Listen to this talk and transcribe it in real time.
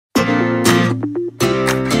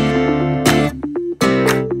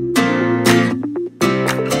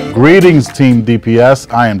Greetings, Team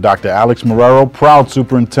DPS. I am Dr. Alex Marrero, proud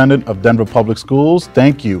Superintendent of Denver Public Schools.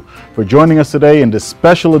 Thank you for joining us today in this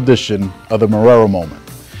special edition of the Marrero Moment.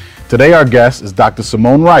 Today, our guest is Dr.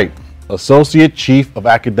 Simone Wright, Associate Chief of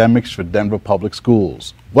Academics for Denver Public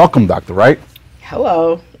Schools. Welcome, Dr. Wright.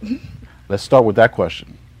 Hello. Let's start with that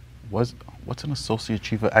question. What's an Associate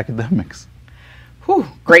Chief of Academics?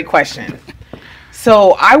 Great question.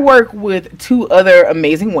 So I work with two other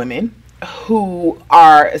amazing women who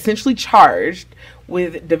are essentially charged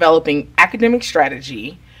with developing academic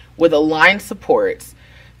strategy with aligned supports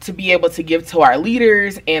to be able to give to our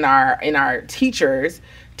leaders and our teachers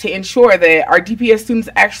to ensure that our DPS students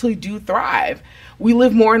actually do thrive. We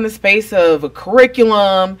live more in the space of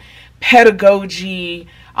curriculum, pedagogy.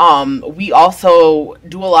 We also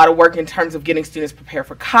do a lot of work in terms of getting students prepared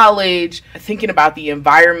for college, thinking about the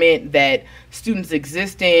environment that students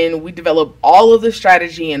exist in. We develop all of the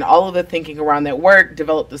strategy and all of the thinking around that work,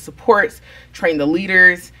 develop the supports, train the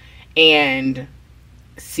leaders, and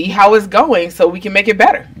see how it's going so we can make it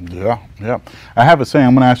better. Yeah. I have a saying.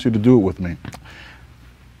 I'm going to ask you to do it with me.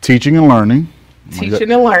 Teaching and learning.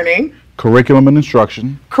 Teaching and learning. Curriculum and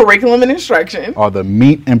instruction. Curriculum and instruction. Are the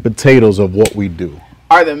meat and potatoes of what we do.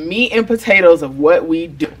 Are the meat and potatoes of what we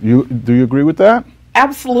do. Do you agree with that?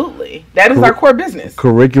 Absolutely. That is our core business.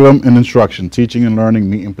 Curriculum and instruction, teaching and learning,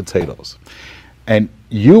 meat and potatoes. And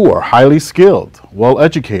you are highly skilled, well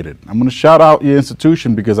educated. I'm going to shout out your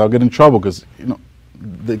institution because I'll get in trouble because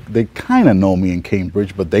they kind of know me in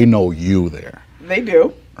Cambridge, but they know you there. They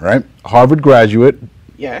do. Right? Harvard graduate,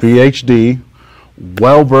 yes. PhD,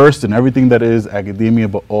 well versed in everything that is academia,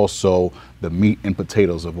 but also the meat and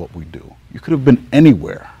potatoes of what we do. You could have been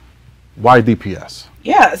anywhere. Why DPS?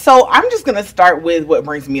 Yeah, so I'm just going to start with what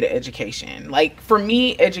brings me to education. Like, for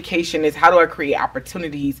me, education is how do I create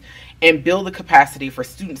opportunities and build the capacity for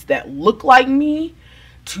students that look like me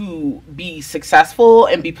to be successful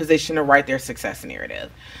and be positioned to write their success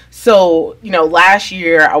narrative. So, last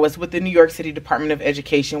year I was with the New York City Department of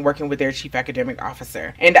Education working with their chief academic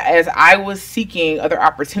officer. And as I was seeking other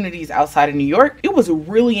opportunities outside of New York, it was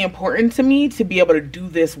really important to me to be able to do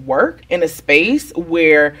this work in a space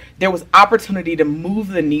where there was opportunity to move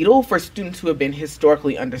the needle for students who have been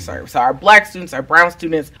historically underserved. So our Black students, our brown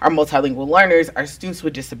students, our multilingual learners, our students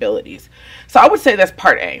with disabilities. So I would say that's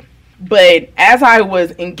part A. But as I was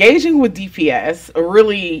engaging with DPS,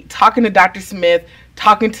 really talking to Dr. Smith,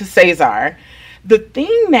 talking to Cesar, the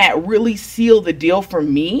thing that really sealed the deal for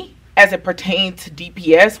me as it pertained to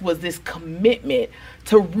DPS was this commitment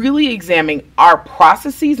to really examine our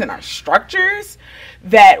processes and our structures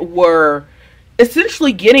that were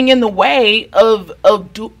essentially getting in the way of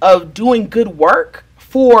doing good work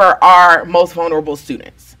for our most vulnerable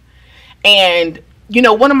students. And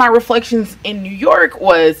one of my reflections in New York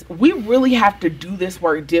was we really have to do this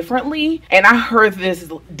work differently. And I heard this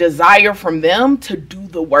desire from them to do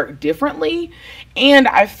the work differently. And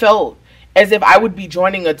I felt as if I would be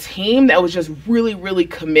joining a team that was just really, really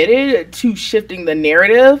committed to shifting the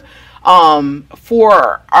narrative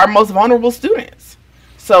for our most vulnerable students.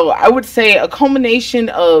 So I would say a culmination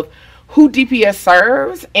of who DPS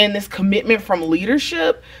serves and this commitment from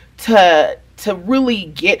leadership to really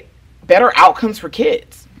get better outcomes for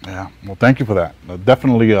kids. Yeah, well, thank you for that.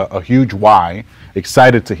 Definitely a huge why.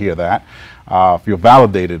 Excited to hear that. Feel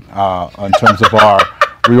validated in terms of our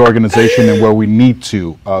reorganization and where we need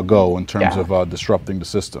to go in terms of disrupting the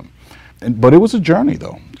system. But it was a journey,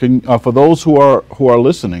 though. For those who are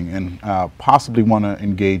listening and possibly want to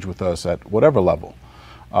engage with us at whatever level,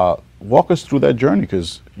 walk us through that journey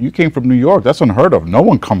because you came from New York. That's unheard of. No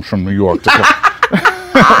one comes from New York.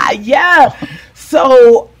 Yeah.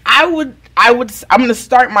 So I'm going to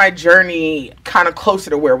start my journey kind of closer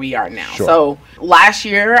to where we are now. Sure. So last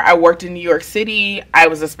year I worked in New York City. I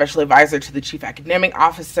was a special advisor to the chief academic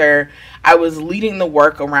officer. I was leading the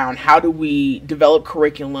work around how do we develop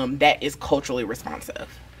curriculum that is culturally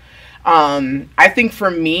responsive. I think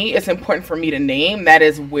for me, it's important for me to name that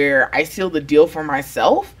is where I seal the deal for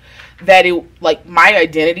myself. That my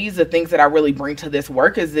identities, the things that I really bring to this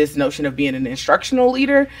work is this notion of being an instructional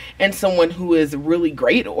leader and someone who is really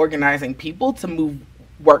great at organizing people to move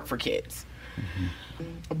work for kids.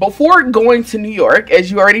 Mm-hmm. Before going to New York, as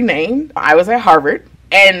you already named, I was at Harvard.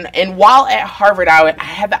 And while at Harvard, I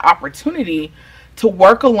had the opportunity to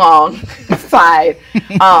work alongside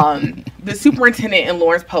the superintendent in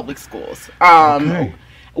Lawrence Public Schools.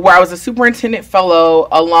 Where I was a superintendent fellow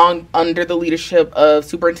under the leadership of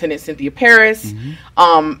Superintendent Cynthia Paris. Mm-hmm.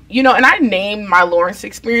 And I named my Lawrence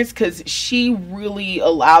experience because she really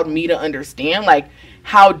allowed me to understand,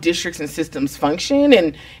 how districts and systems function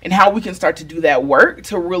and how we can start to do that work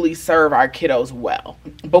to really serve our kiddos well.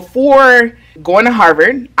 Before going to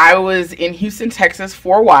Harvard, I was in Houston, Texas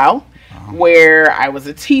for a while, where I was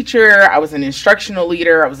a teacher, I was an instructional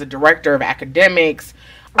leader, I was a director of academics.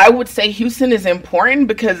 I would say Houston is important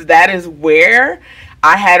because that is where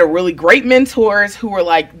I had a really great mentors who were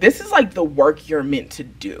like, this is like the work you're meant to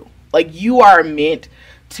do. Like, you are meant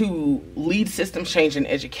to lead systems change in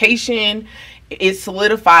education. It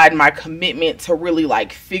solidified my commitment to really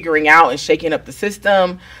like figuring out and shaking up the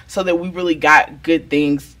system so that we really got good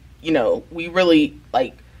things, we really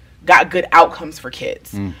like got good outcomes for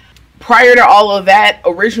kids. Prior to all of that,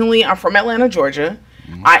 originally I'm from Atlanta, Georgia.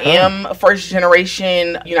 Okay. I am a first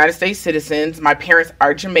generation United States citizen. My parents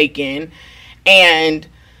are Jamaican. And,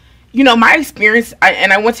 my experience,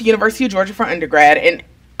 I went to University of Georgia for undergrad. And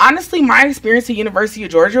honestly, my experience at University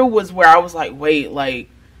of Georgia was where I was like, wait, like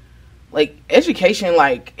education,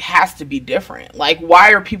 like, has to be different. Like,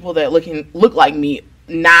 why are people that look like me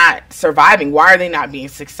not surviving? Why are they not being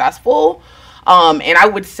successful? And I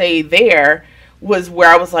would say there was where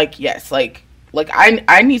I was like, yes, like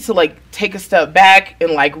I need to like take a step back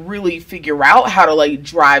and like really figure out how to like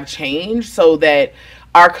drive change so that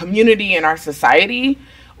our community and our society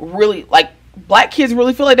really, like, Black kids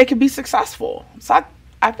really feel like they can be successful. So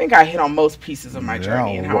I think I hit on most pieces of my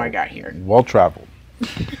journey and how I got here. Well traveled.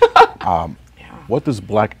 What does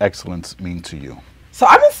Black excellence mean to you? So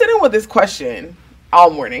I've been sitting with this question all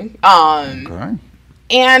morning. Okay.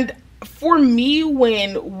 And for me,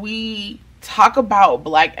 when we talk about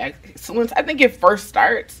Black excellence, I think it first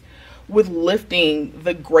starts with lifting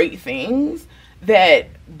the great things that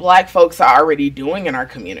Black folks are already doing in our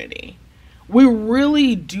community. We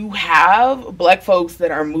really do have Black folks that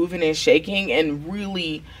are moving and shaking and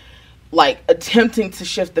really like attempting to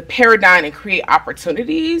shift the paradigm and create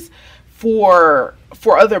opportunities for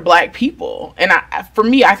other Black people. And for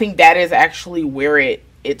me, I think that is actually where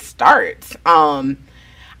it starts.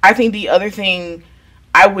 I think the other thing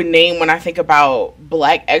I would name when I think about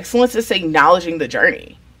Black excellence is acknowledging the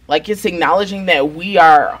journey. Like, it's acknowledging that we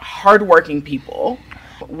are hardworking people.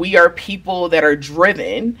 We are people that are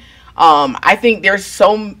driven. I think there's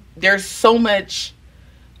so much,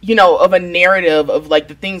 of a narrative of like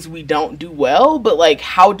the things we don't do well, but like,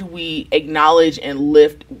 how do we acknowledge and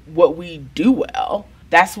lift what we do well?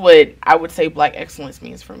 That's what I would say Black excellence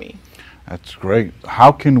means for me. That's great.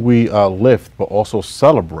 How can we lift but also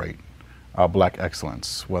celebrate Black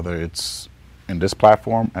excellence, whether it's in this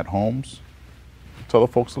platform, at homes? Tell the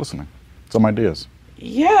folks listening some ideas.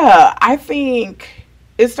 Yeah, I think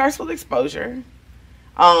it starts with exposure.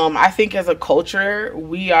 I think as a culture,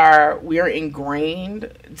 we are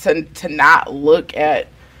ingrained to not look at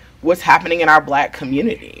what's happening in our Black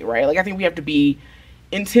community, right? Like, I think we have to be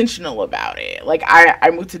intentional about it. Like, I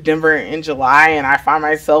moved to Denver in July, and I find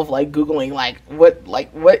myself like Googling what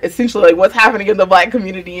essentially like what's happening in the Black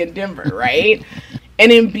community in Denver, right?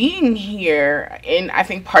 And in being here, and I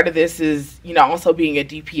think part of this is, also being at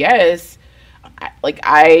DPS,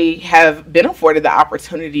 I have been afforded the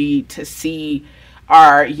opportunity to see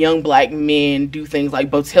our young Black men do things like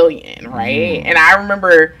Botillion, right? And I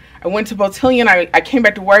remember I went to Botillion, I came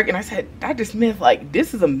back to work, and I said, Dr. Smith, like,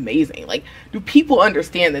 this is amazing. Like, do people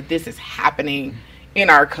understand that this is happening in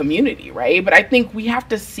our community, right? But I think we have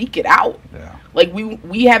to seek it out. Yeah. Like,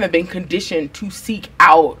 we haven't been conditioned to seek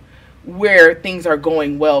out where things are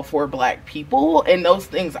going well for Black people, and those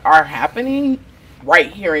things are happening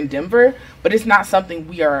right here in Denver, but it's not something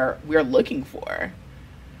we are looking for.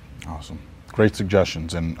 Awesome. Great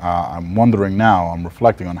suggestions. And I'm wondering now, I'm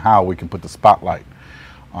reflecting on how we can put the spotlight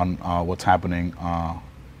on what's happening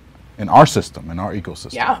in our system, in our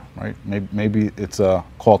ecosystem. Yeah. Right? Maybe it's a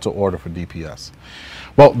call to order for DPS.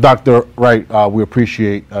 Well, Dr. Wright, we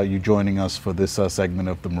appreciate you joining us for this segment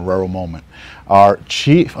of the Marrero Moment. Our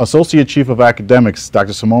Associate Chief of Academics,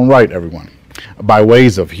 Dr. Simone Wright, everyone, by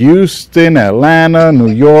ways of Houston, Atlanta,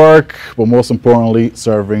 New York, but most importantly,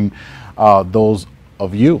 serving those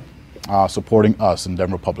of you supporting us in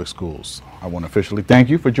Denver Public Schools. I want to officially thank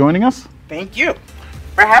you for joining us. Thank you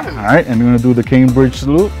for having me. All right, and we're going to do the Cambridge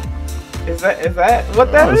salute. Is that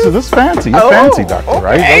what that is? This is fancy. You're fancy, Doctor, okay.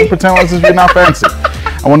 Right? Don't pretend like you're not fancy.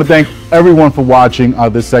 I want to thank everyone for watching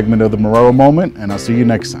this segment of the Marrero Moment, and I'll see you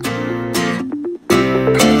next time.